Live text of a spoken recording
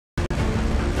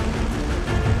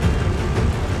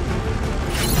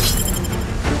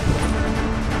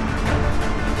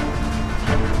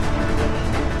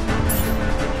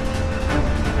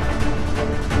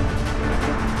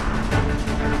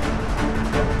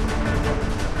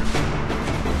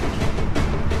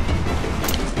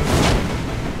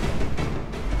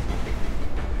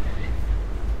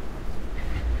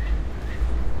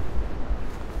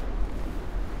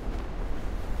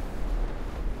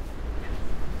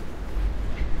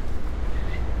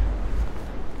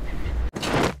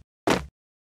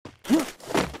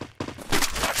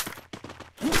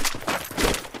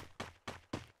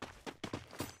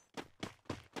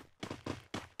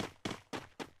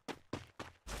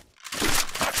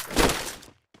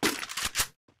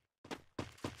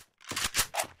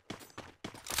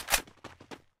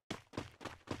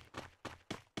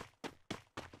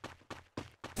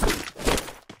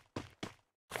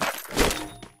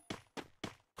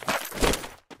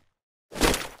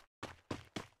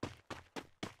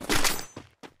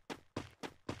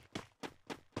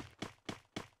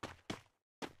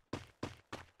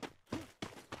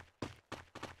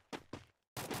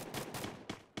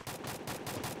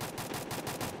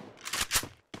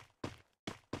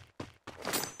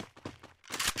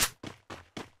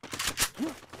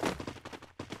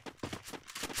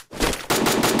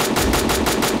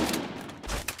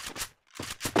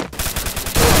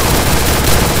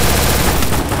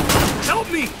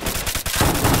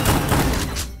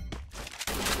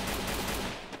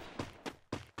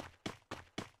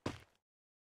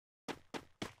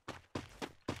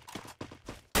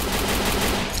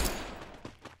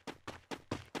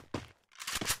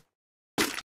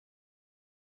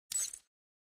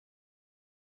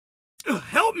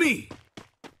Help me!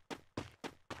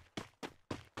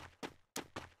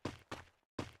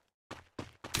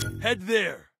 Head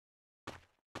there.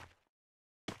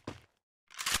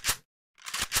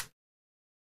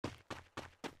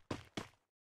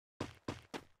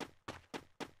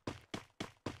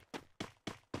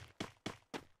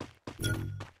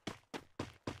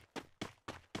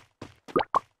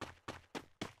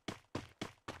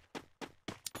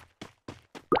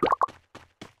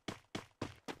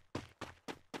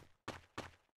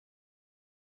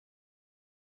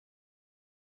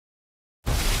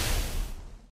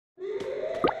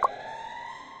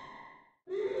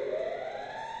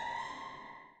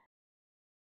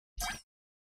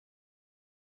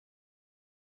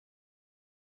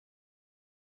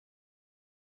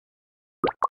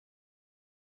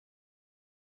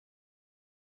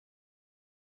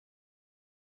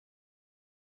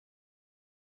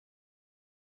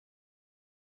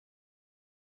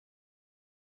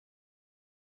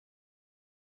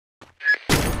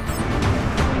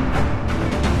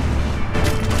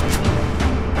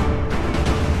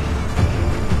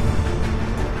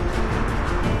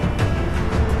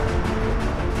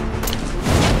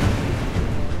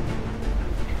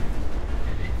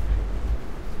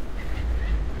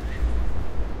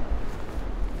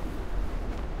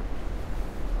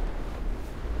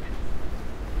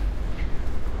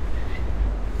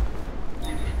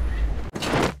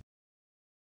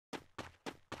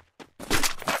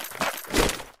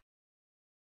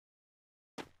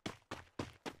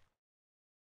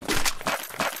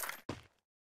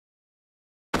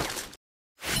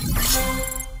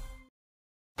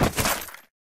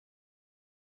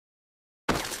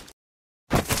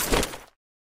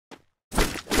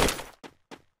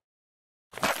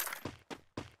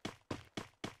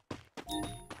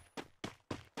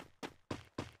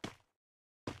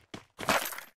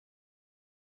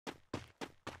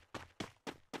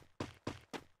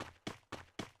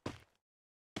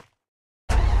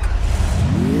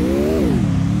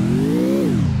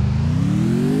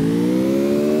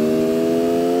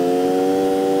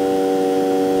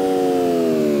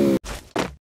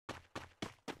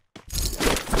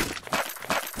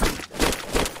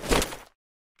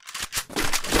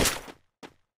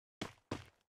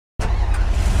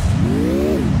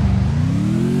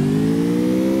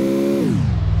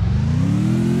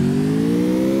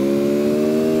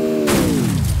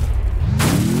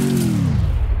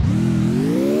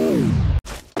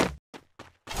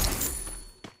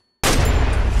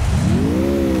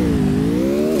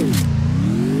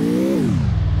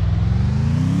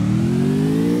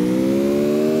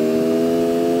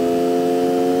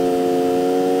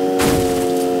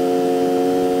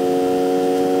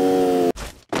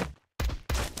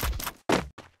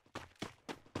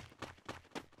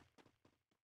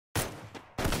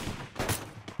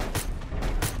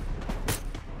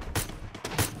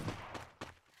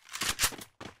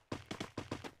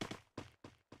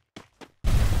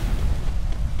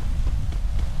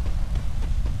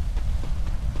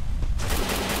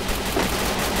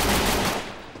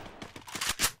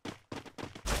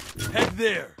 Head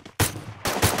there.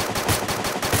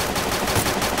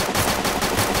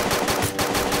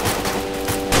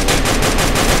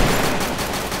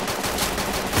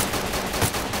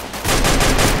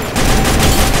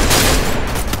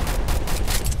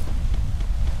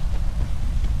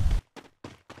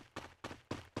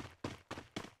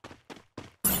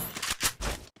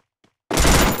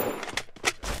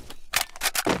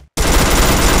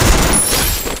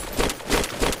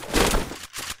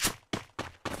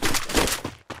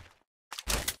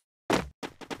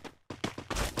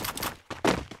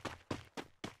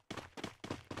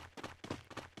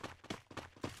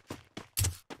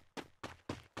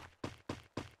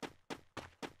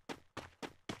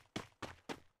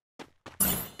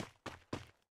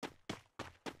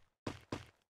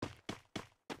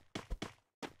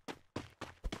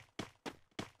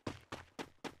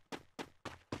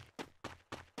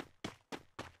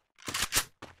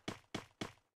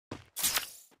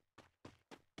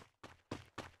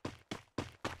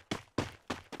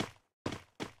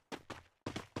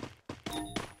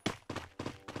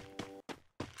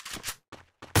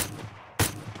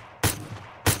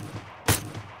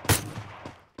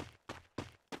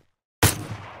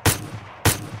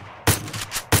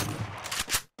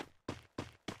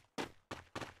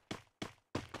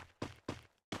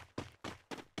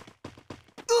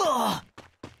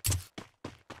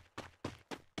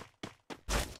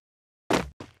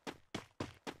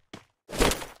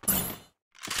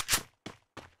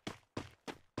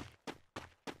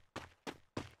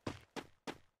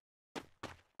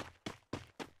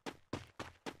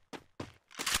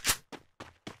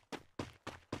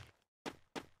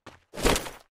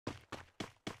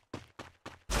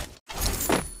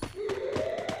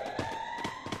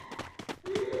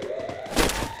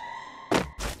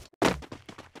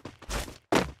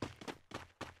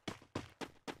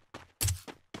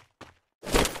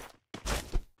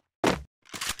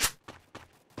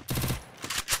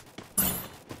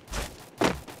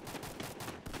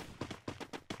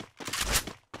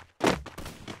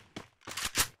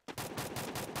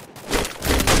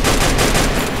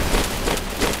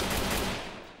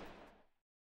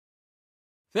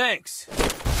 Thanks.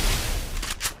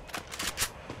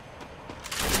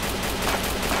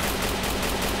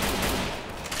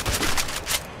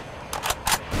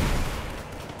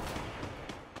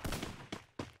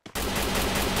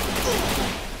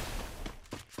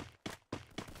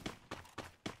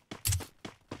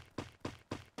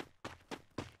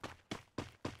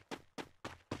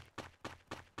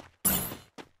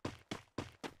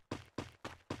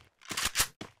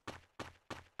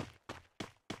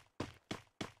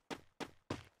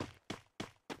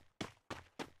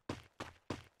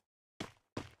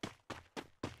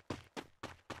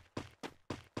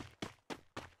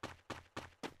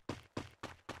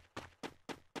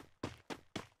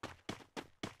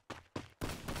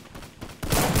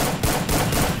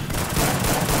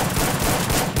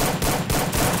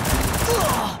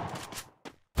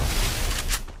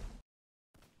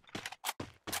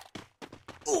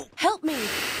 Help me!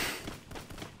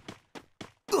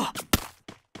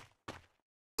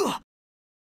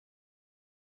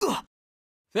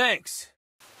 Thanks.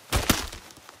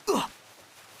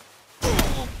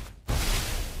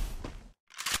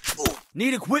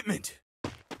 Need equipment.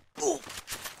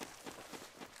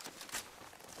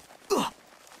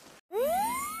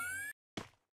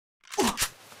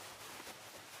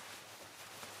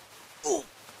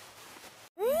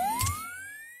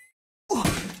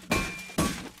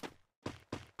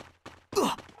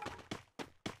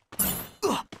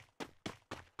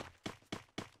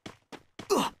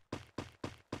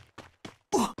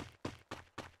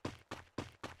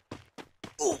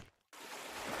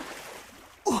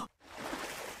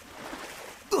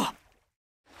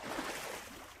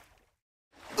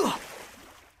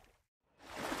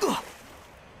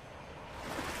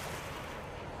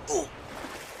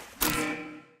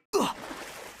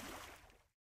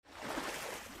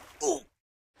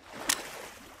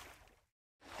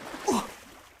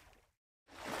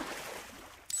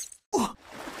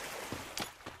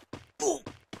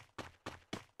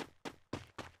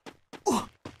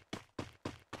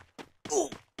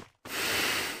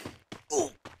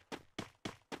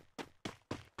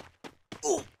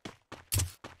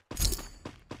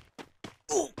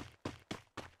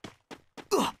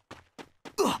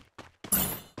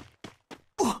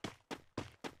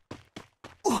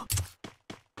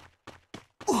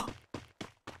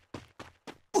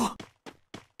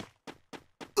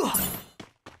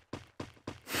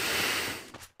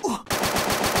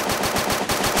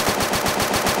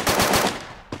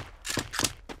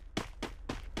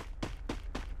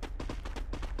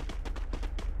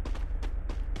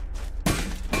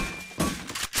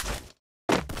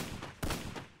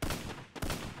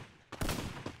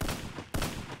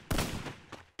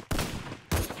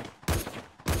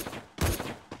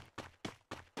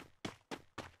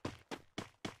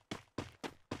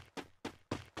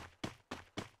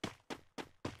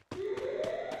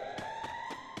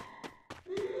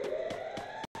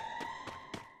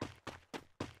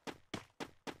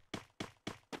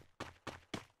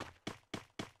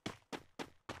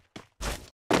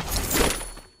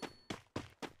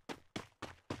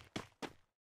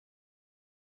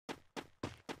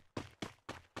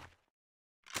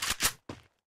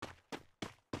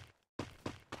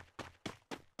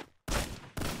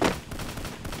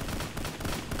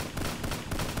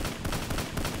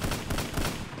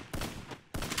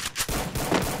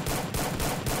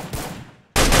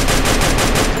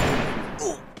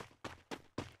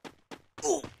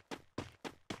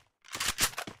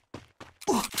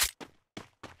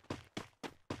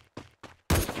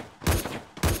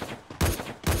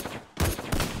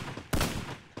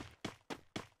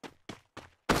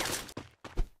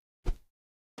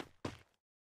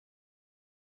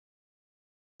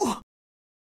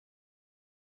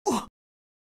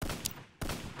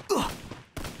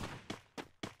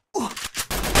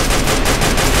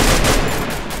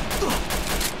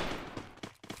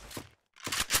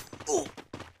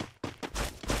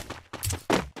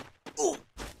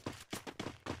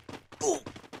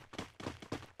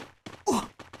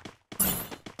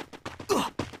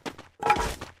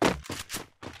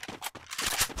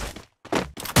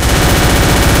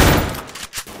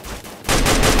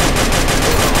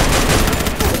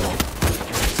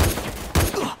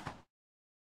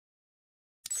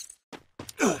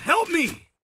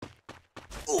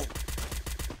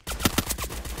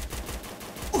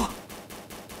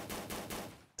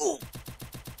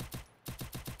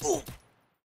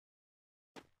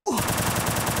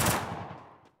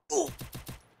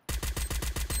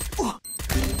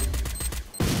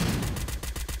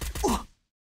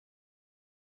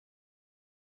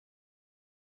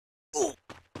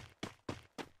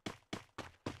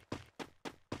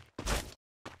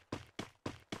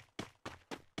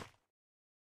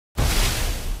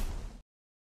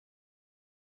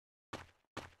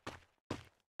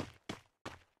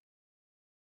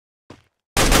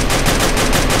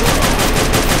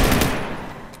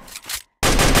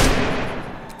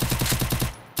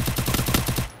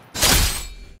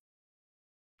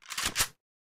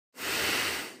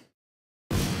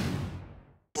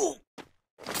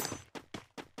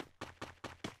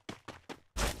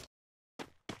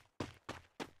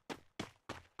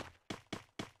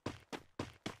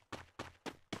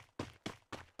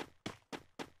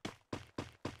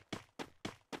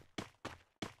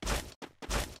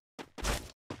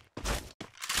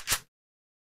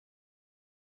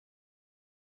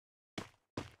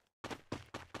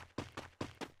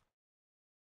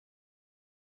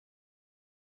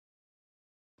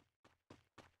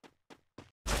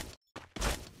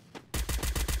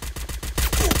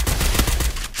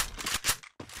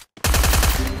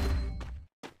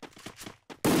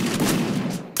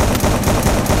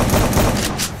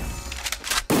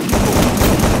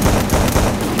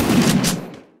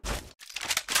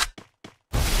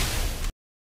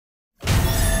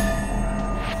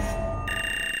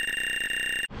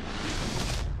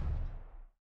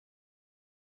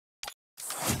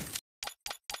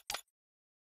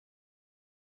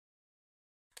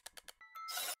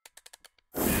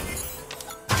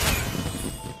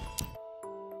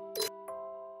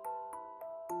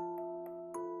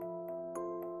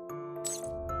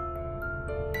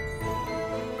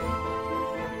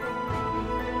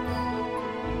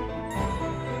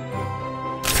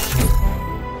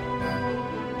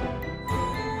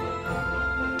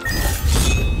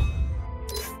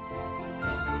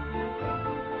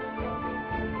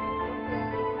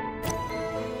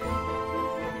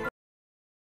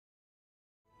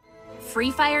 Free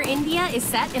Fire India is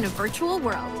set in a virtual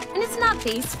world, and it's not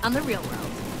based on the real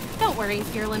world. Don't worry,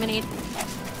 you're eliminated.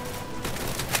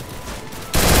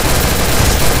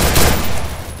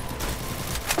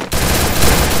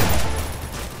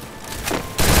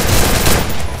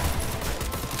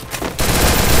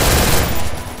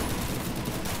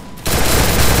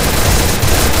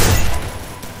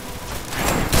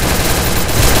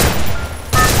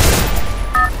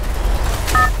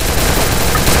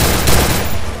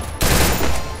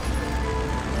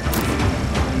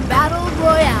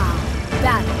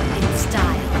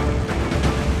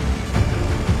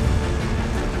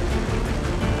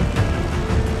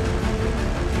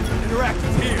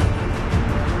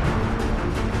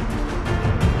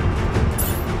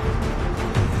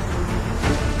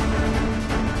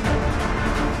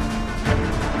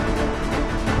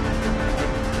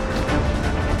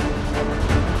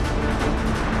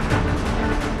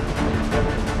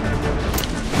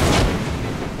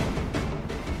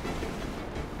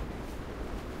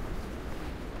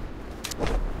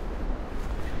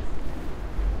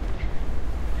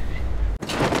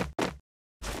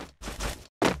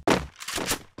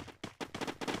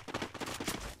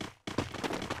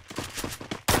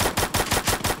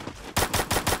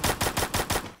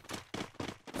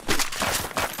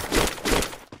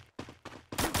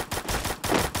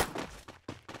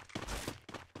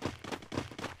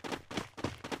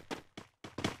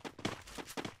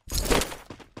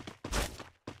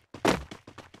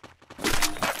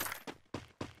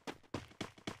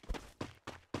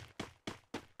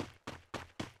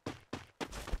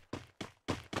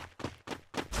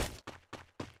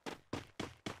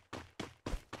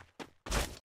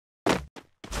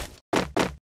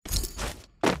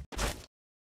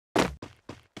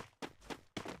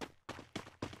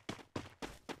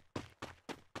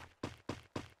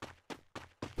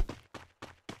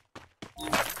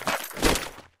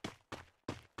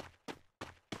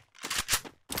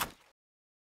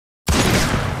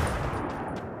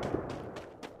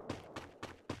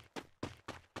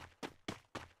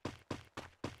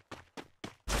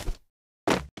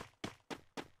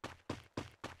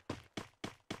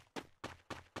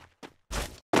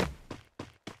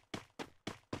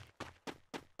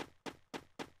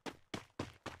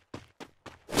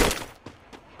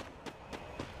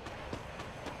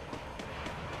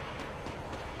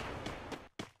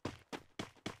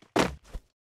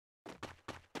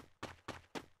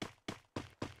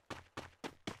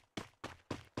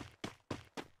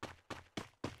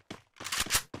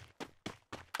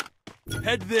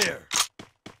 Head there.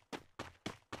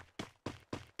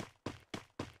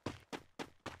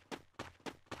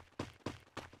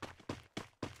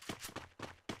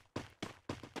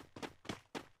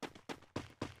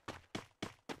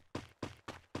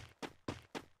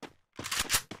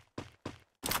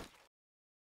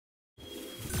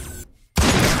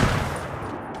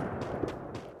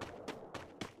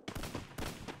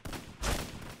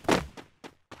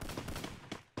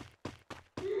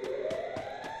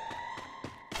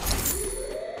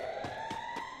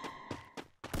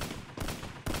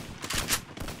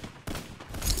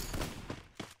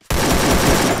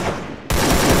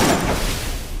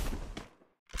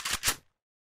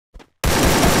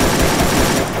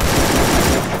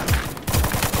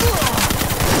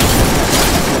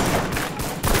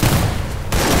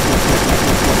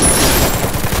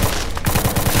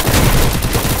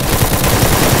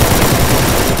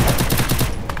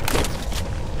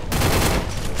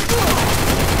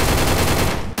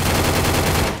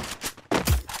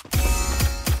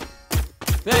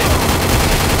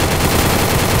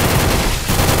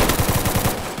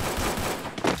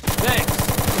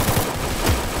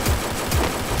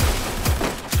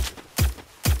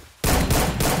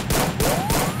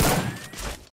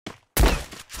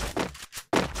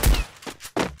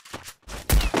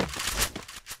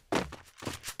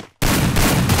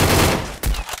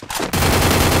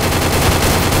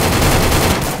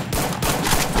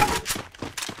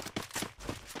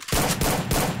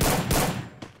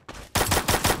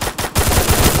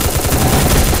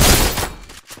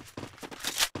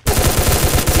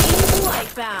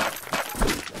 Wipeout.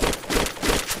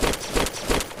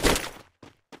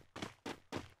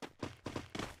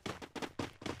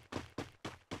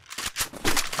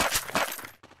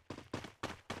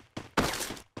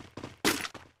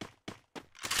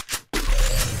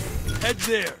 Head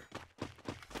there.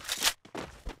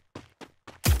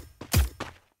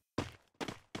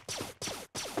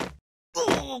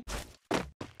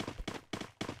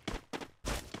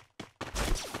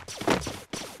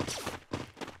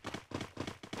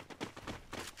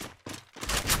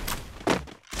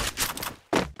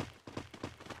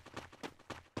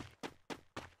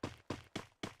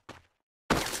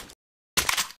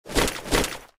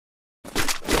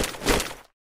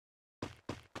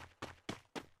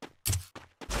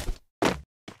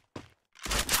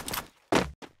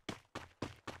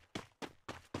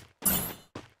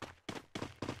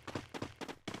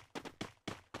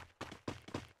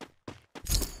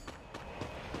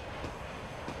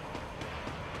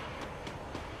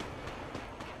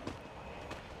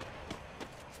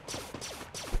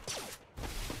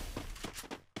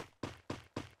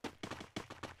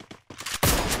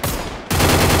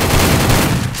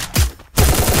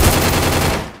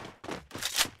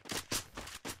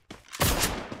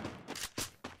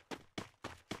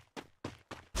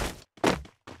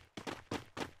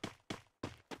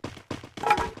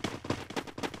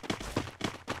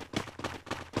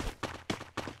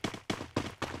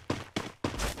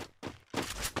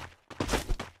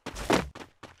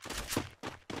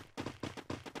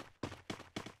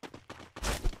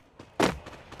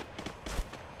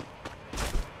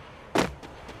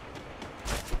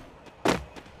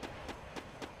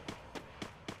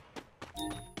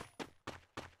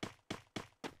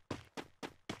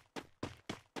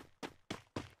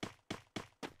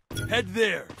 Head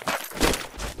there.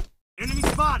 Enemy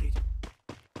spotted.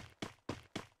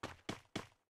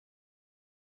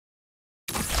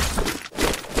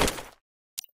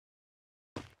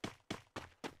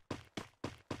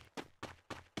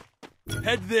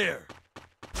 Head there.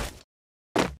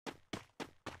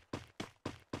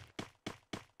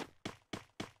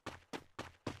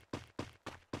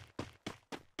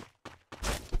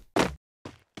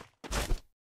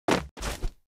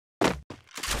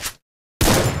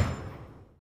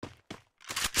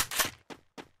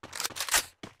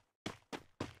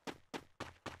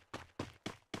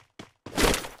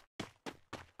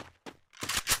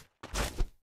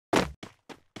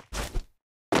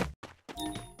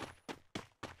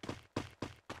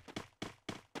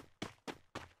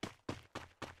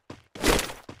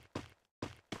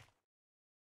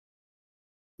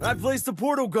 That place the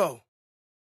portal go.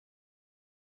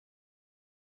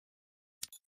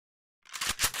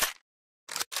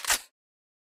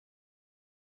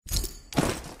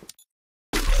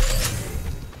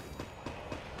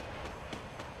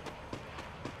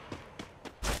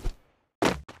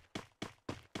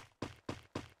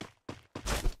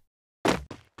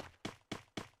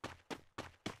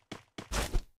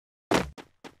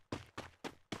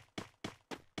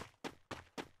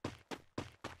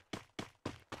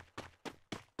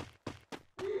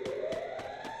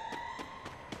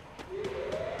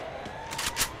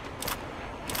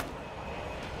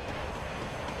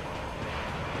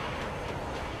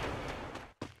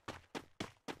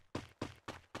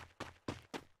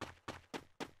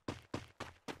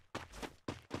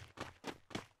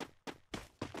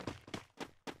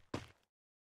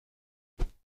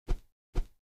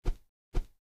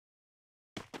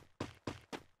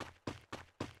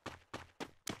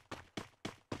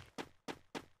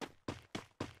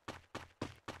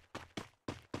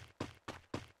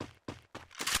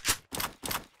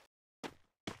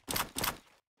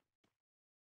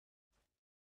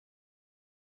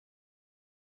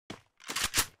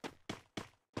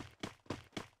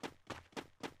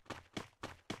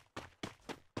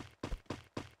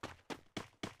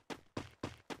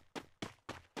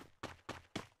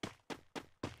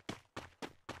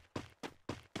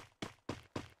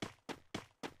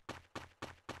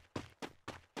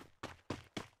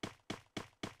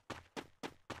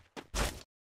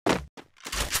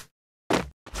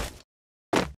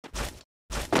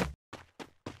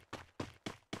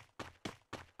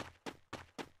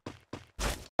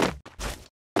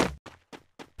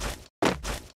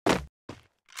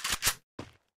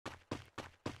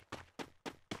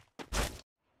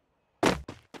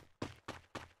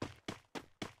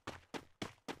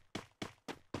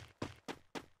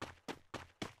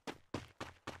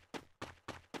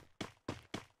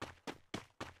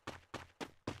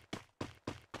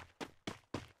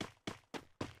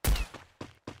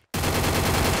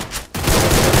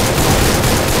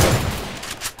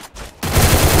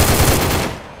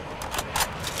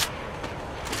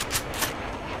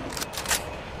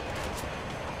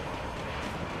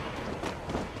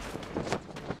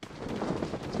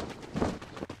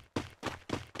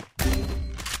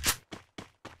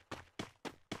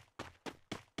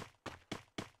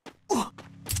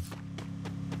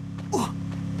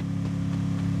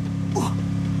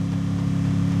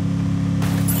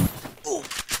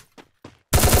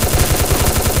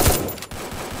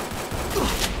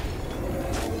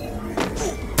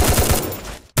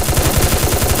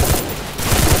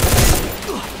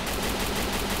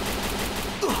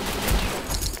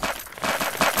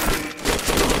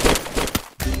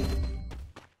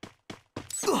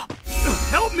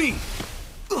 Help me!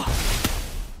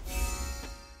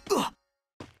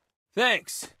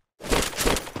 Thanks.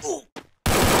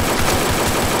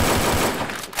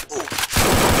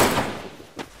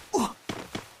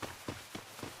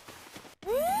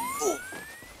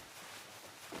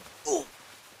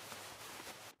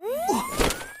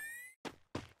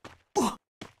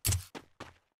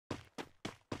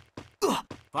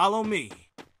 Follow me.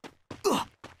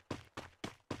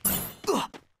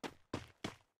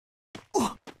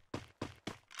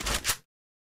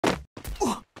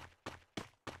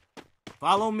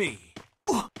 Follow me.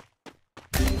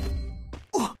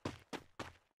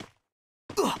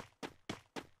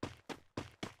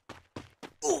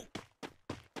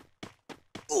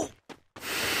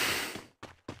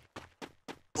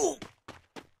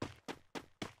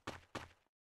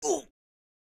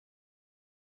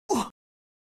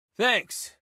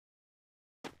 Thanks.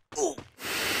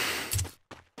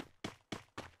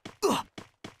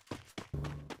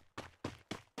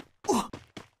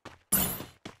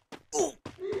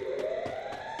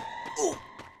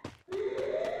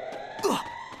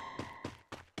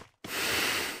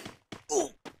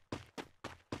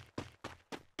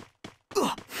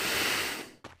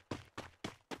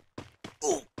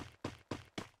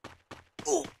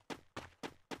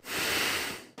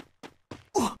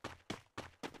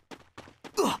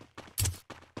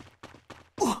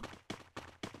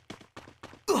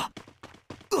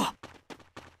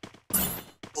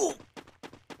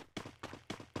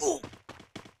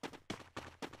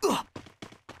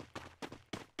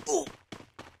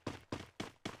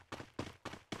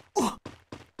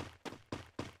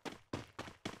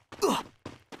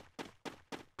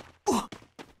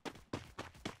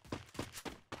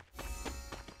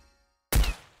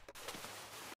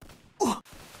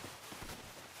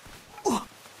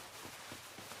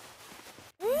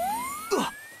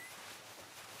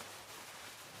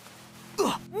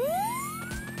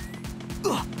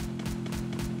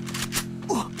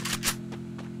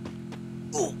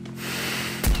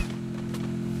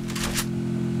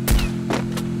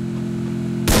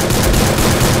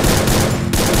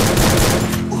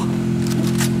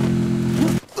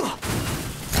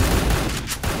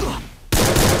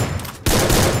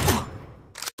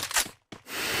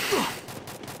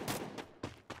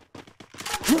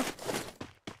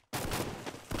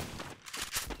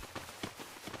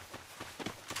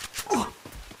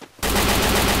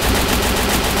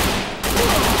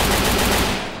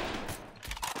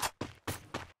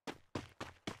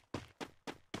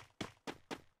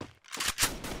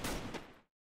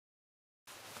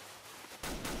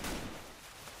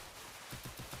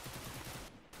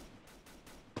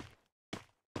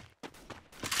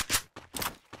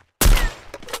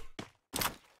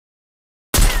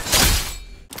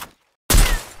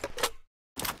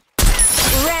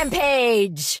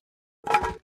 Rampage!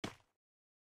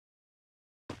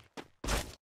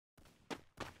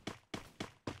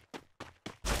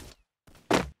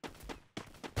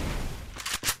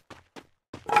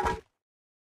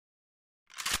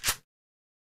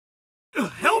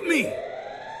 Help me!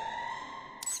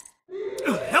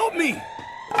 Help me!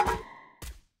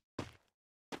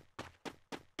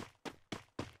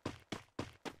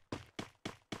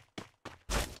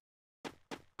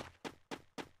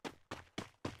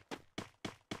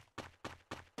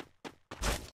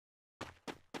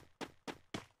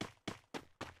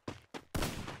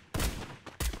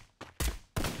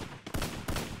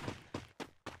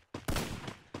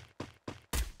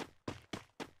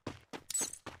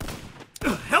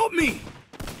 Help me!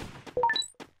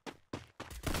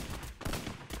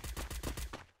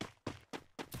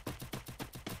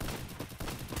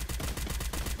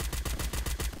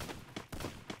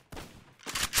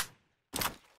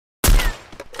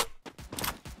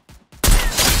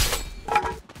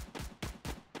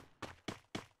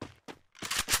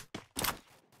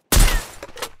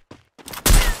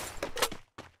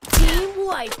 Team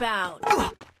Wipeout!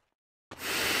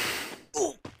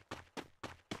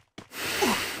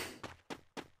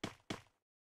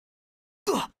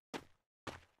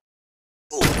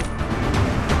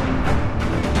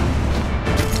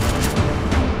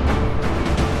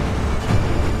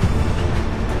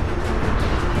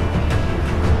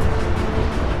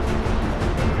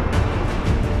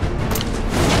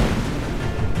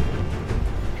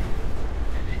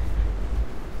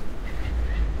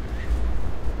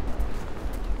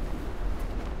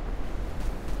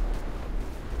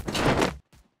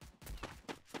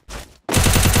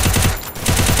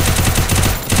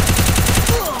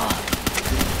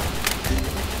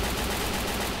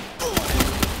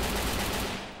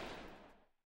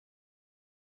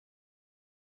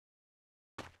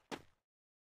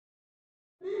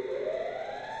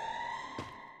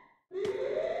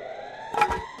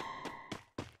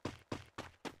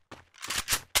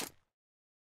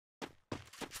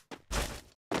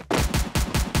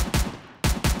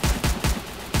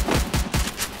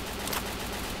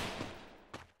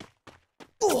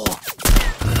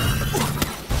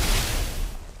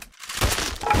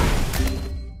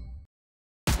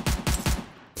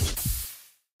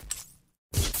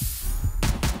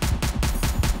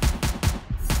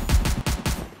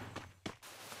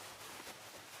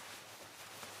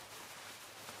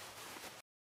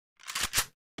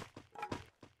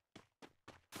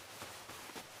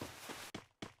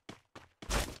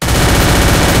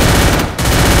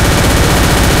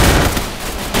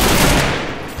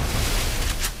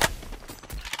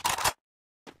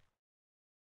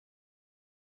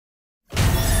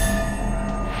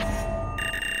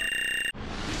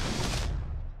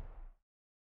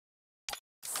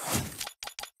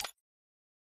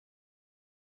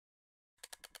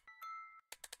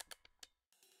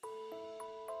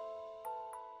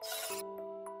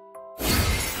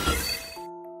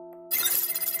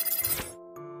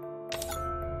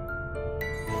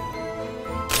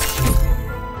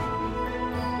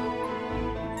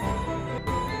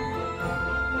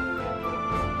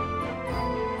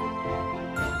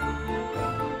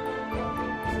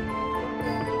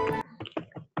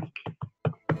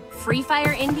 Free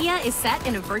Fire India is set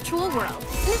in a virtual world,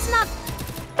 and it's not...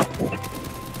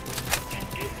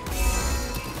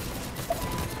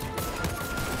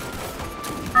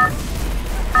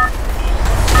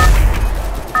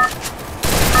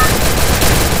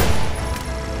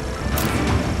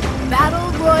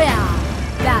 Battle Royale.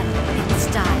 Battle in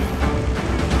style.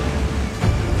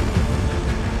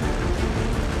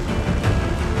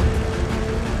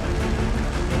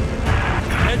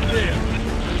 Head there.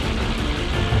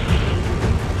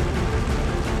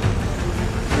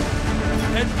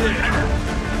 Head there.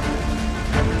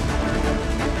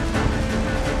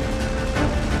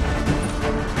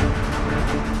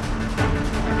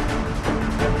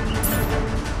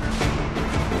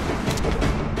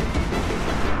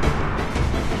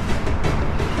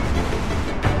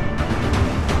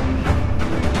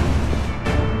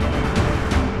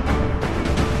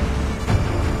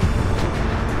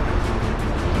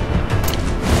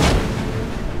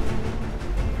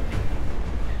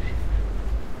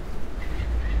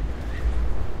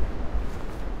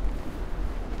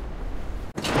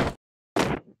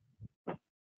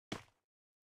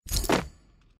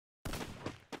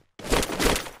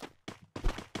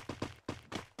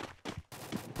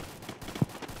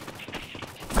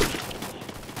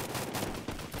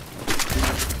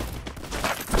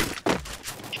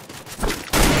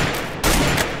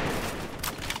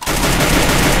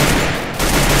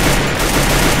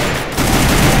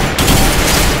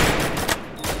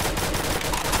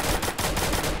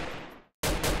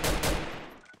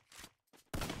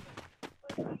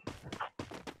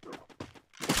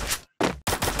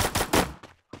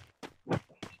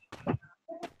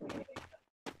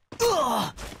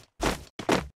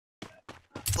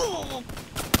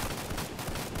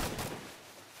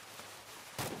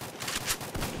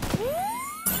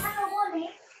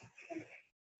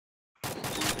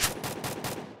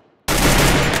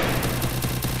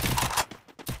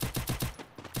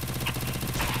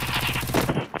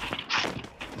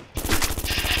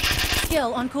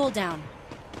 Skill on cooldown.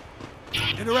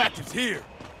 Interactive's here.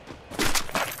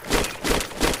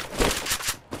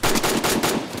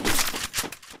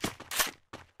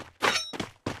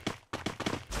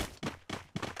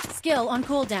 Skill on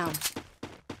cooldown.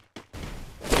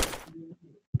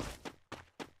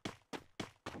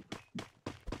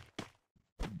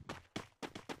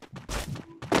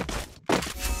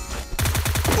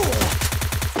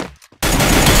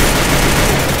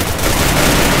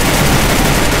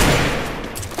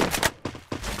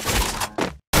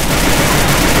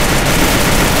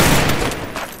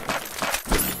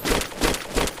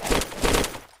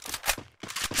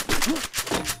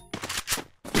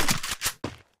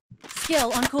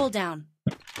 Skill on cooldown.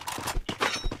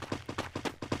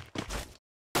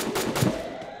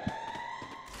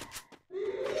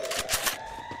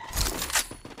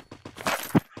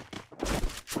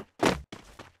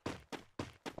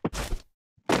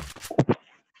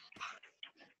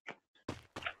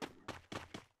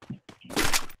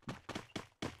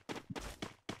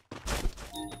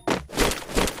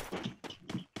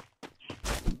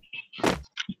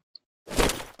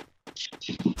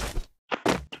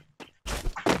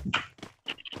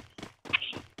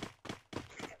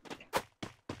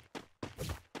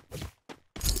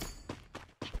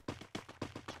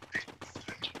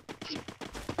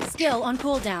 Skill on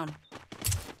cooldown.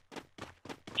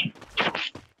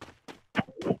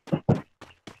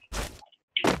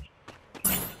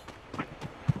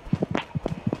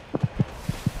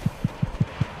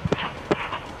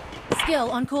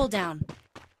 Skill on cooldown.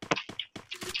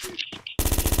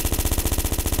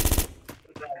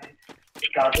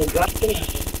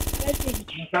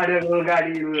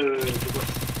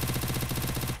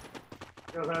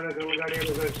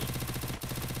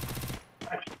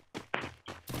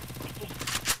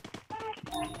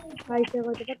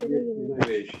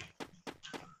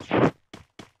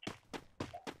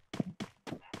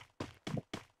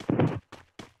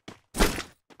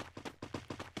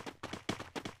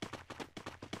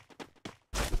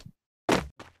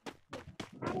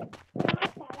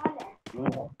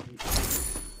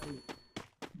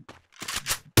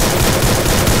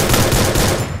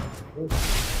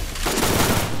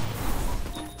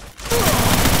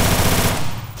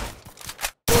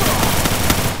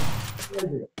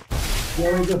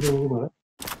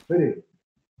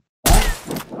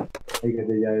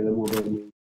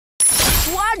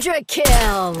 Quadra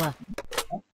kill!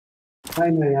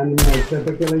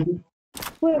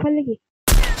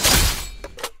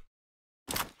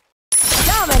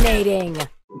 Dominating!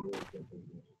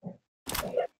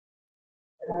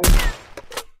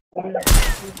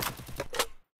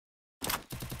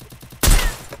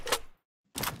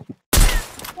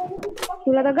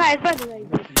 तुला तर गायच पाहिजे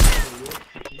जायचं.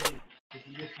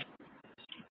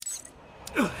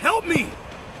 Help me!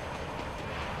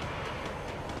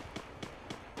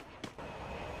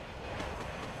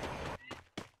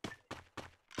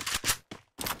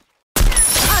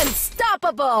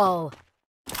 Unstoppable!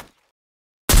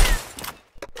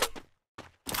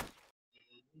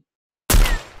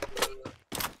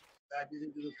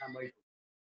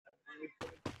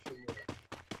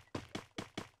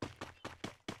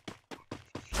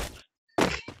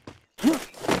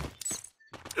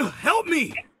 Help me!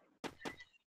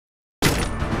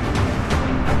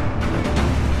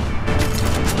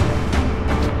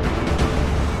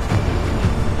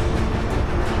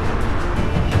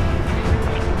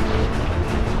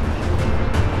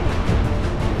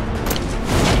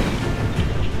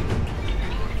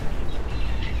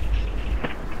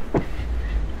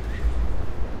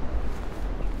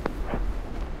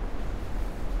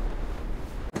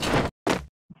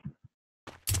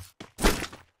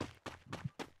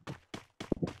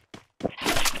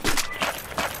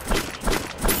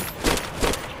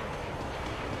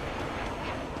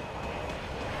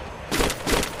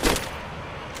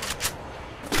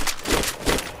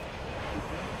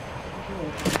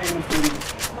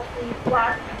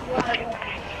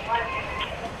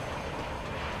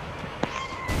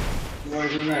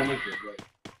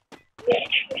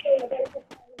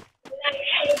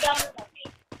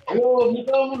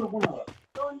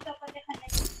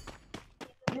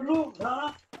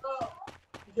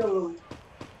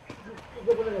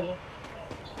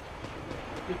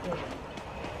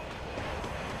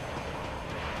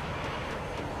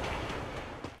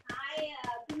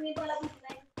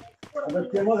 आता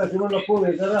ते मग मला phone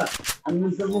आहे करा आणि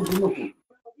नंतर मग नको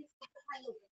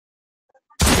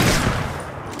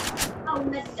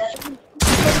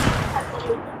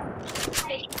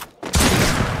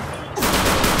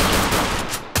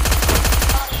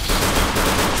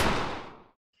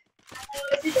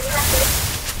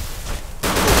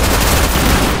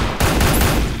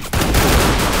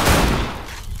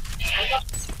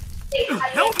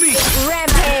Help me!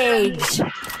 Rampage!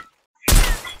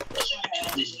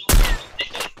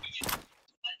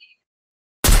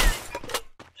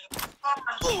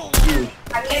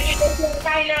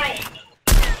 काय नाही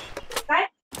काय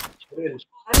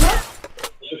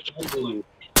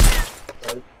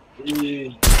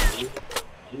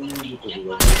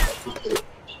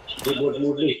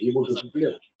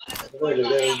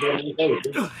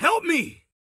Help me!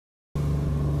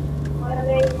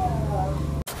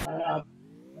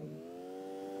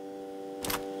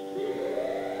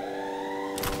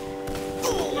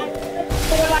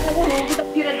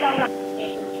 फिरत जाऊ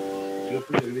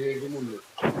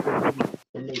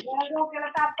डोक्याला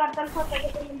ताप करताना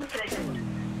स्वतःच्या दुसऱ्याच्या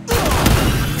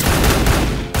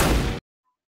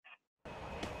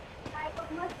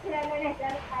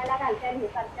खायला घालत्या हे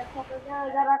करतात स्वतः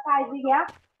जरा काळजी घ्या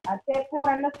ते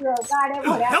पोरांना गाड्या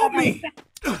घोड्या Help me!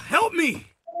 Help me!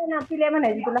 ना पिले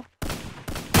म्हणायची तुला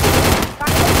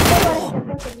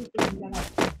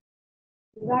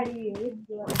गाडी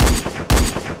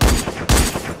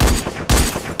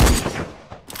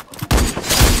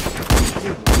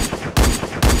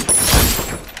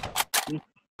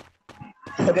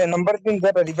अरे नंबर 3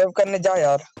 जरा रिजर्व करने जा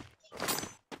यार.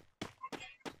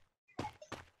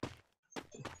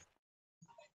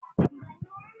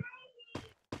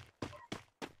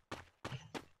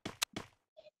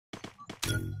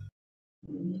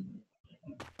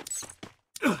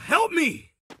 Help me!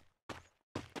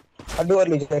 अभी और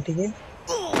ले जाए ठीक है.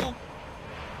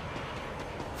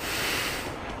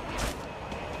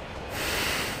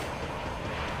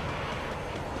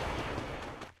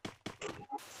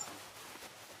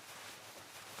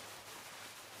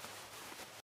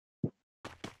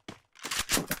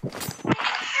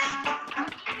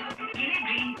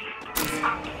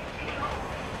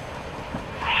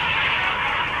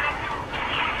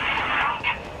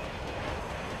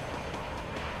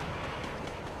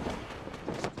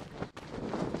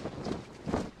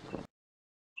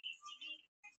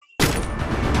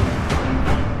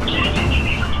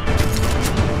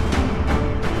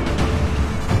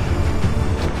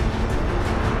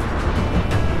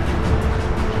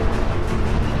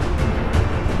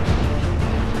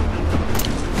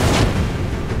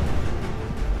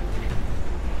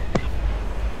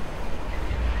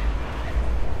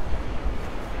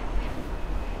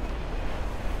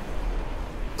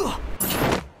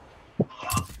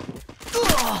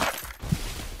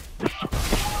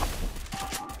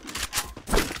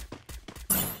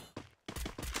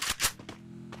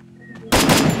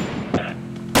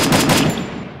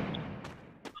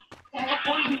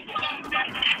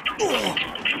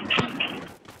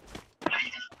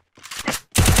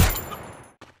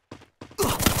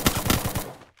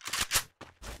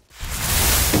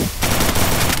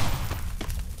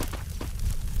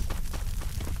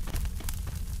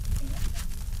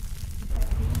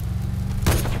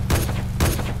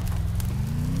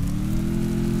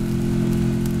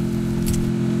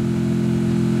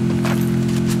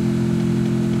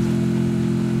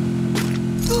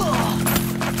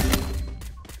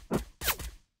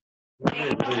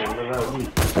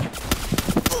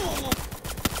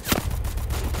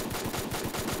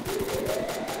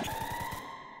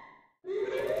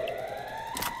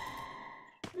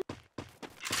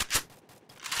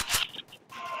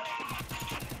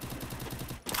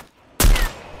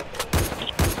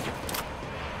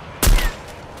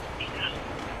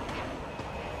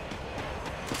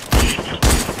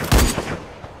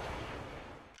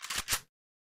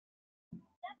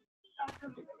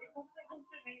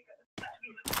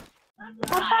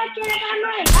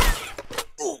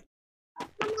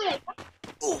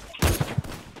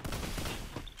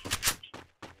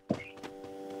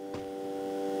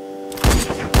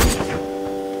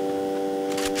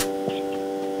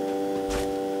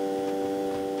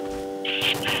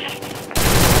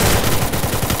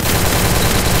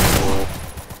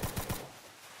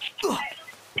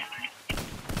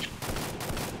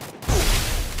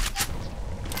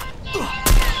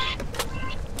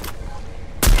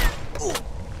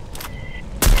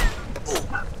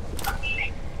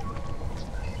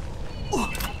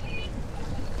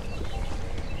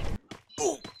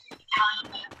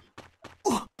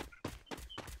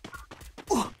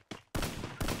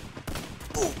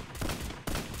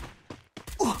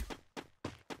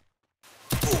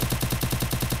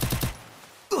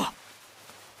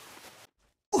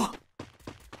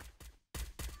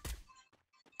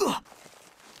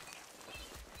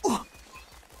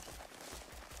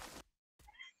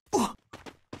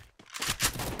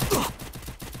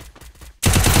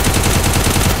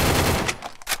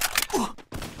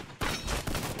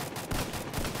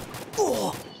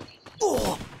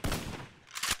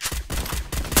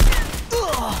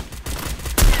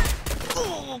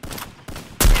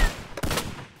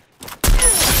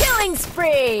 Killing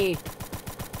spree!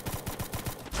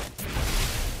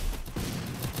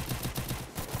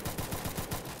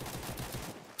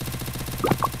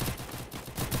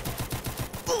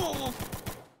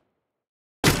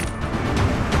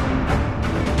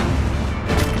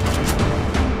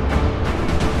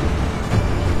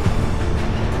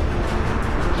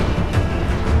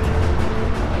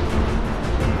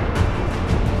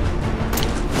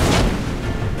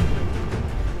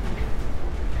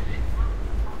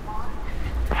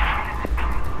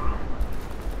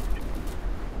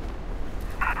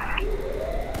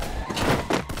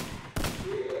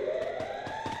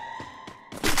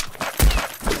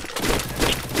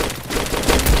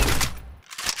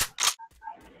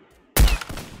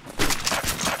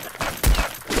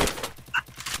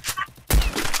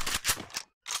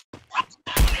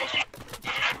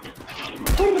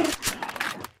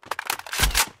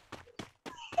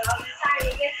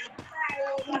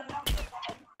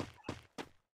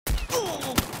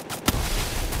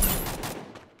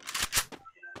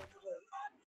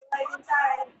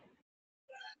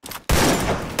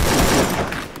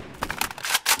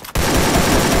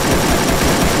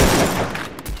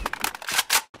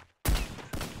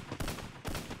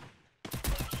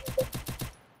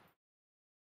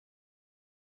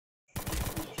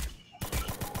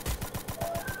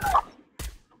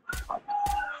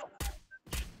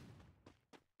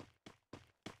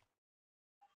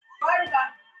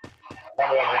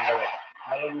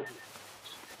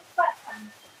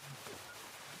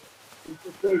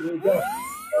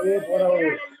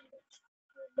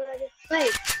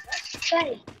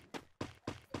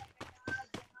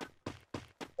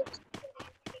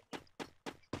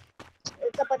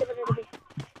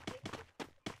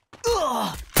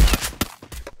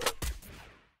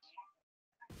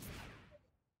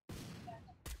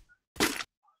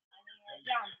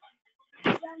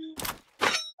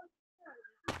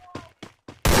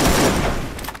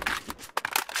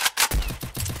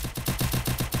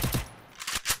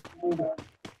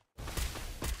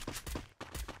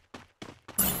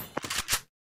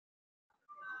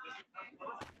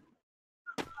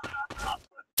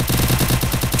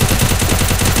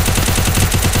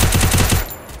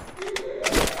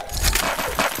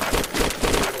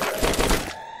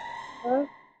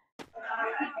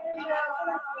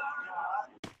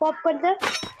 पॉप कर दे।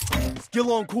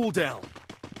 Skill on cooldown.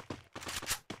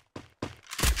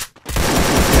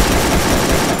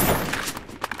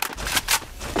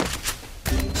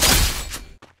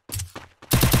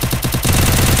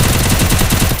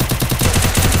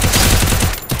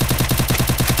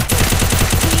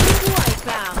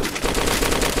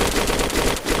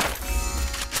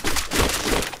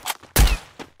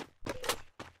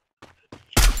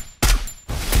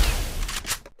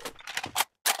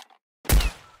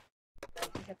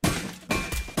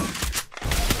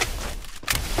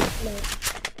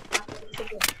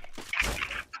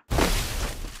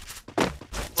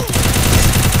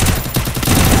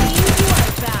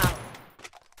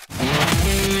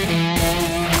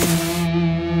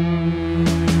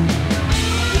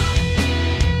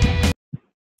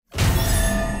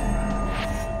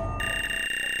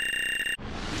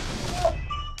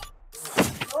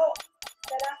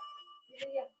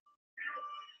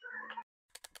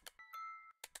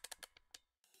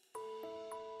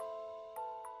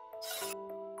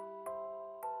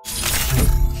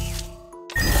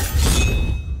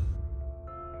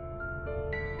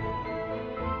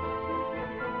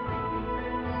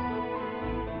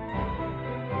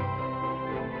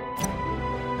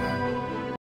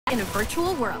 in a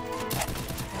virtual world.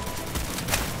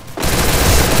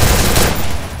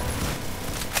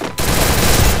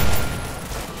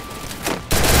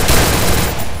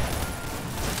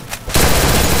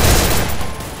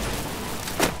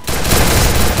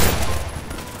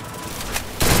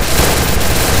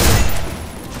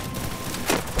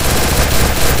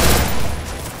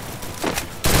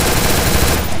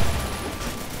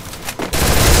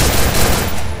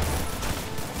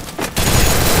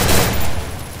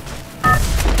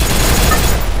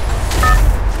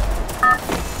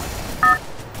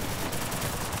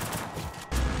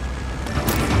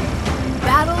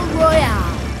 Battle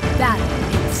Royale. Battle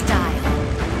in style.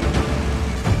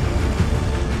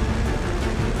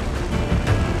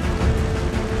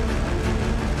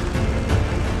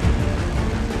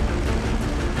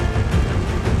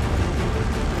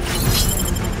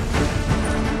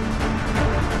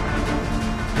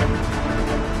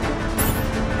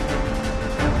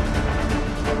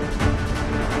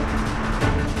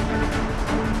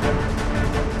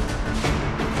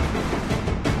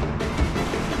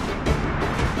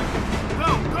 Go,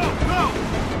 go, go!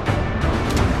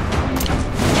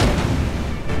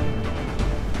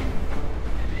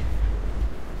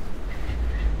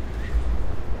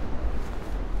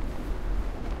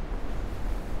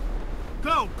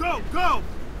 Go, go, go!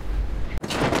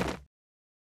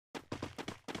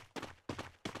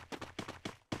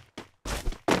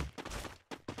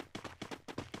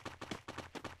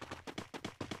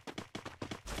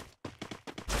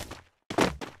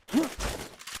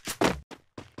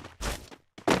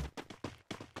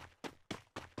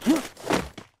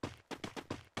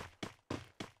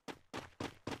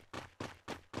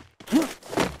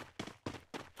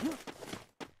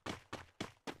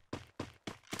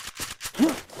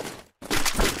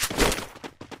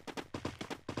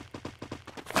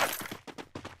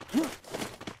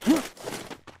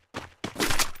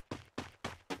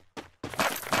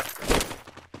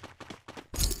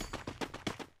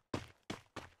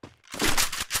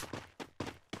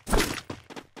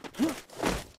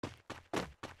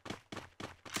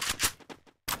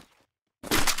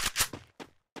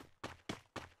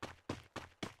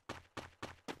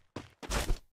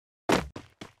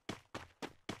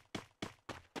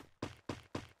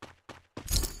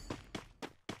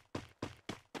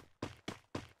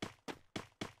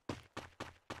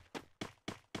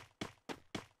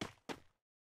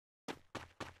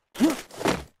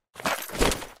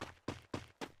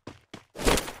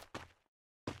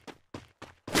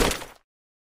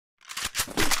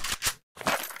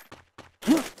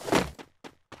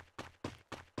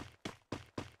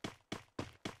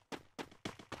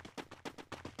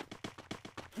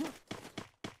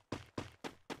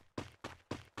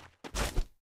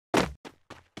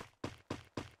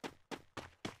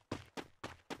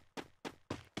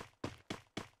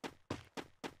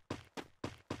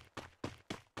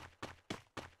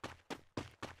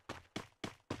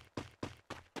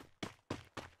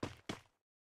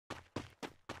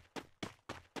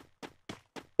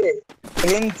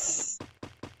 Prince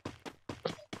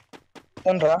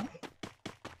सुन रहा?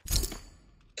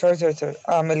 छोड़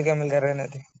हाँ मिल गया रहने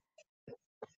दे।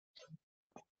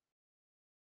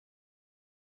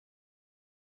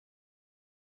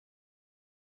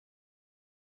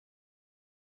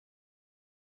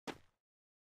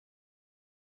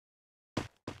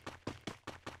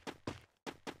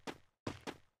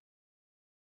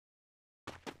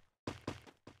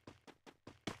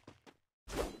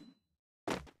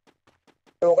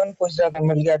 टोकन पूछ रहा था,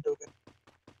 मिल गया टोकन।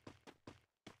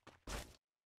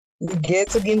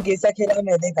 गेम कैसा खेला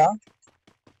मैं देखा।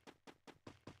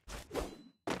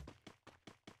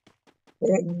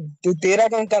 तू तेरा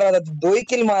काम कर रहा था, तू 2 ही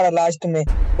किल मारा लास्ट में।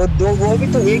 वो दो, वो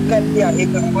भी तो एक कर दिया,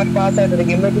 एक हमारे पास आया था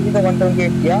गेम में, किसी को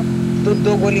 128 किया तो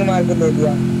 2 गोली मार के ले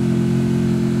दिया।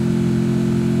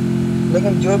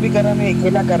 लेकिन जो भी करा मैं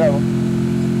अकेला करा वो।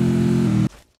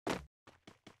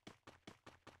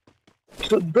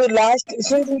 तो लास्ट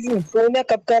सोना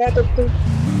कब करा तो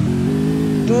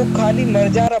तू खाली मर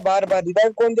जा रहा बार बार।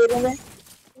 रिवाइव कौन दे रहा मैं?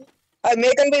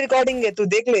 मेरे कन भी रिकॉर्डिंग है, तू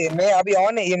देख ले। मैं अभी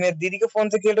ऑन है, ये मेरे दीदी के फोन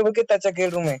से खेल रहा हूँ, कितना अच्छा खेल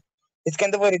रहा हूँ मैं। इसके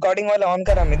अंदर वो रिकॉर्डिंग वाला ऑन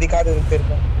करा, मैं दिखा दे तेरे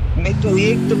को। मैं तू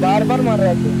एक तो बार बार मार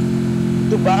रहा,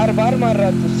 तू बार बार मार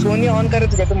रहा। तू सोनिया ऑन करे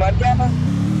तो मर गया ना।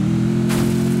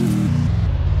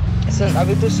 सुन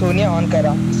अभी तू सोनिया ऑन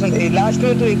करा, सुन लास्ट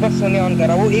में तू एक बार सोनिया ऑन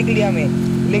करा, वो एक लिया मैं,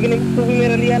 लेकिन तू भी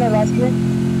मेरा लिया ना लास्ट में।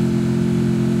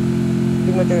 तू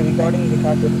मैं तेरी रिकॉर्डिंग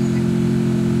दिखा दे।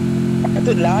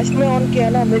 तो लास्ट में ऑन किया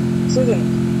ना मैं।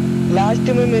 सुन लास्ट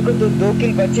में मेरे को 2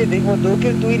 किल बचे थे, वो 2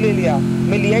 किल तू ही ले लिया,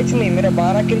 मैं लिया ही नहीं। मेरा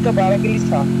 12 किल का 12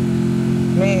 किल था।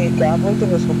 मैं क्या बोलते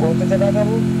हैं उसको, कौन सा जगह था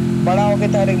वो? बड़ा हो गया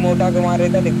था, एक मोटा के मारे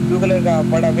था, एक ब्लू कलर का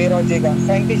बड़ा वेयर हाउस का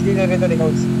साइंटिस्ट लीडर रहता देखा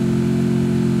उस।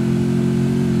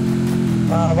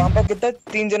 हाँ वहां पर कितना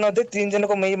 3 जनों थे, 3 जनों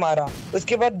को मैं ही मारा।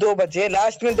 उसके बाद 2 बचे,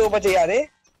 लास्ट में 2 बचे याद है।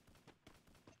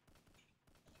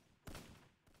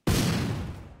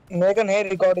 मेरे को नहीं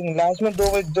रिकॉर्डिंग, लास्ट में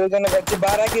 2 जने बचे,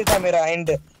 12 किल था मेरा एंड।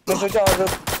 मैं सोचा और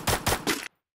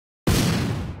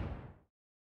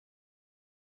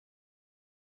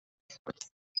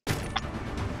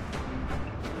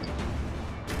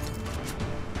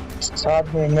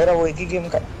साथ में मेरा वो एक ही गेम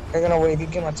का ना, वो एक ही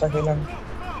गेम अच्छा खेला।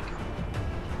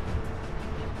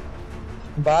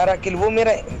 12 किल वो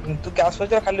मेरा। तू क्या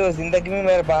सोच रहा खाली वो जिंदगी में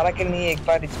मेरा 12 किल नहीं है, एक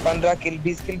बार 15 किल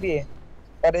 20 किल भी है।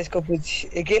 पर इसको कुछ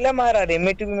अकेला मारा रे,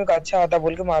 मेरे भी मेरे को अच्छा आता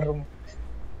बोल के मार रहा हूँ।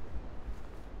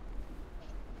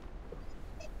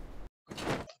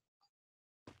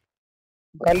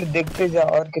 कल देखते जा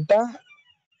और कितना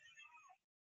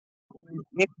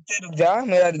ये रुक जा,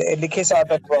 मेरा लिखे से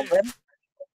आता प्रॉपर।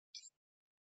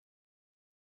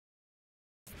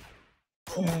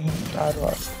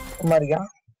 और मर गया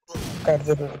कर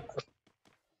जरूर।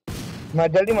 मर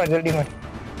जल्दी मर जल्दी मर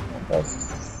बस।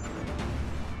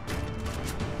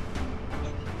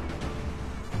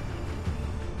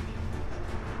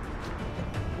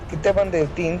 कितने बंदे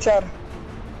 3 4।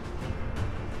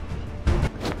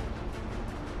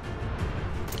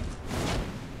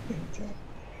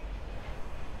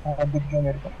 हाँ दिख गया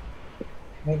मेरे को।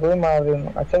 मैं कोई मार रही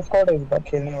हूँ, अच्छा स्क्वाड है इस बार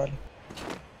खेलने वाले।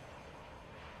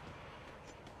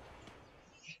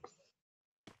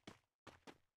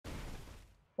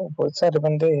 बहुत सारे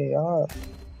बंदे हैं यार।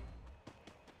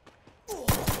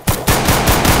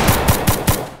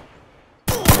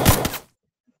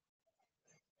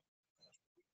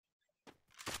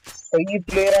 सही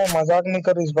प्लेयर है, मजाक नहीं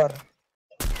करो इस बार,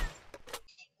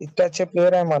 इतने अच्छे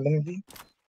प्लेयर है मालूम भी।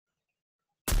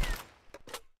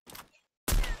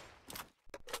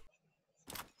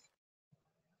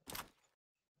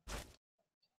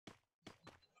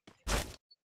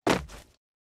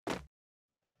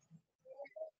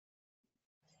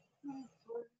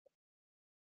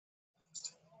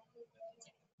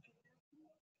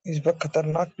 इस बार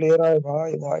खतरनाक प्लेयर है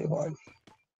भाई भाई भाई।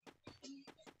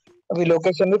 अभी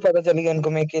लोकेशन भी पता चली गया इनको,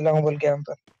 मैं अकेला हूँ बोल के यहाँ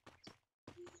पर।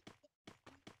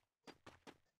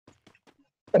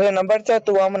 अरे नंबर चाहे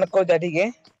तू वहां नको जा ठीक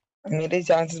है। मेरे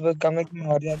चांसेस बहुत कम है कि मैं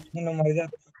मर जाता हूँ, मर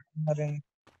जाता मरेंगे।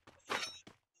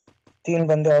 3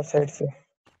 बंदे ऑफ साइड से,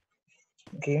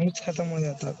 गेम खत्म हो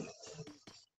जाता।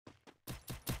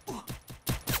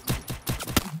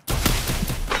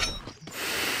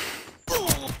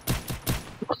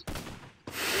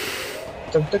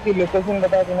 जब तक ये लोकेशन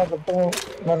बता देना तब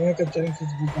तक मरने का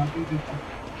चांसेस भी काफी देता है।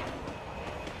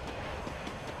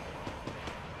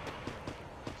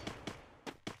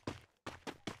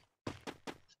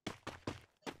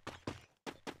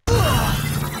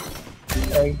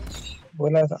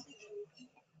 बोला था।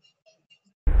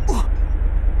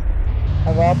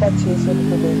 अब आप 600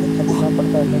 रुपये देके खरीदना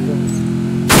पड़ता है मुझे।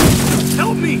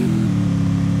 Help me!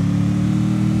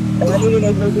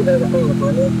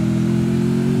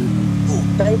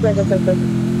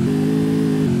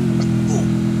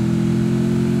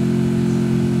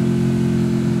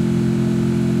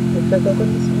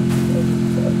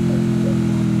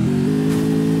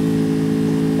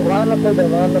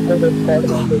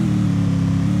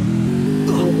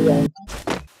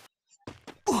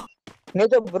 नहीं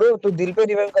तो ब्रो तू दिल पे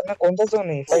रिवाइव करना, कौन सा जोन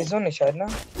है? 5 जोन है शायद ना।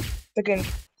 सेकंड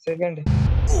सेकंड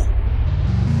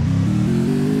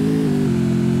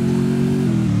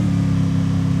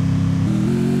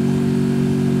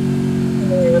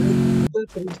तो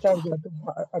 3 स्टार जाता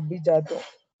हूँ, अभी जाता हूँ।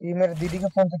 ये मेरे दीदी का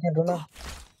फोन से खेलो ना।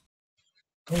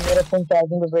 मेरा फोन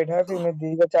चार्जिंग पे बैठा है, फिर मैं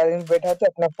दीदी का चार्जिंग पे बैठा था,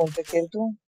 अपना फोन से खेलता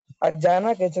हूँ। आज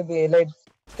जाना कैसे भी एलाइट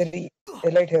 3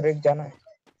 एलाइट हेरोइक जाना है।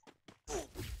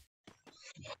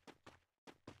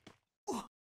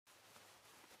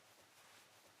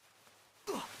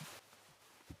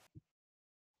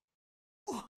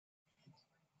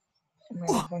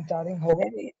 मेरा फोन चार्जिंग हो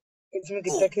गया। इसमें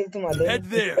कितना खेलते मालूम है? Head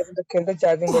there. तो खेलते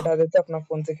चार्जिंग बैठा देते, अपना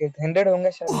फोन से खेलते। 100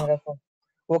 होंगे शायद मेरा फोन।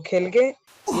 वो खेल के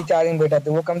ये चार्जिंग बैठाते,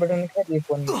 वो कंप्लीट होने के बाद ये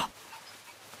फोन में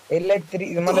एलाइट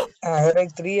 3 मतलब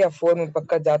हेरोइक 3 या 4 में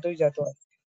पक्का जातो ही जातो है।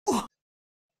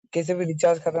 कैसे भी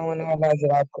रिचार्ज खत्म होने वाला है आज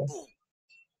रात को।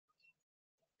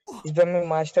 इस बार मैं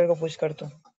मास्टर को पुश करता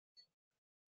हूँ।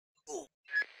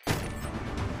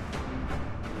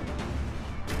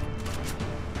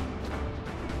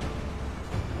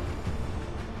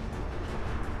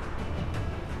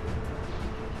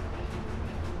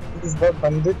 इस बार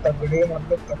बंदे तगड़े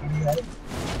मतलब तगड़े यार।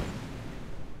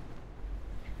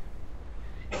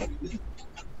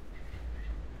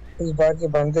 इस बार के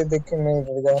बंदे देख के मैं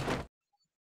डर गया।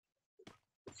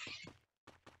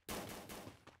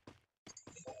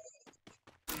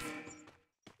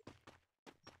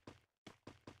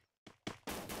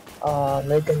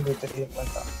 मैं कहीं भी चलिए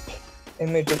बंदा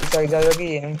इनमें तो साइड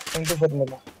जाएगी इनको फट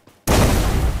मिला।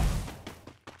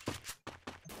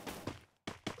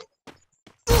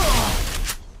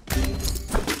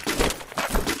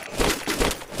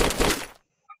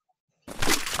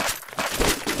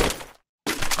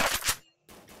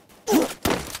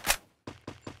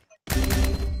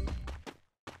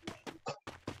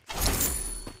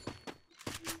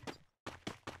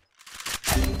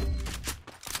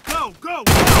 Go!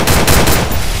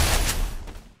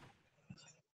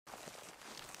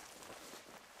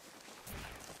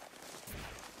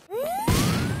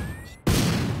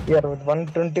 यार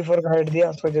 124 का हेड दिया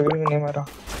उसको जब भी नहीं मारा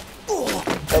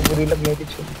तब बुरी लग मेरी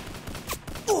छुरी।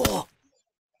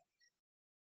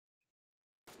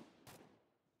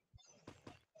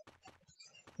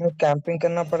 मैं कैंपिंग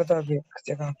करना पड़ता अभी एक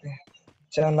जगह पे।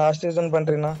 चलो लास्ट सीजन बन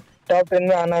रही ना टॉप 10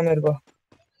 में आना है मेरे को।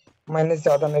 माइनस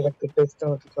ज्यादा नहीं रखते टेस्ट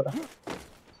होती थोड़ा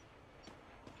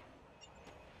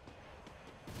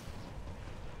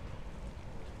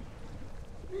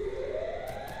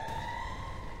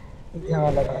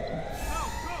ध्यान लगाता हूँ।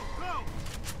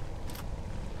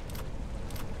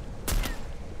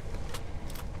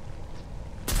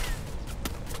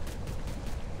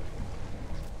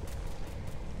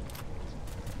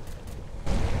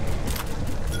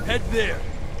 Head there.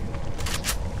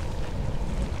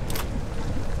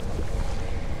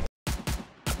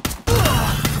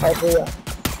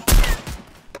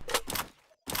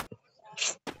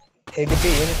 हेड पे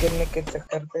एम करने के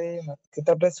चक्कर पे मत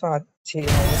कितना प्लस 5 6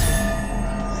 है।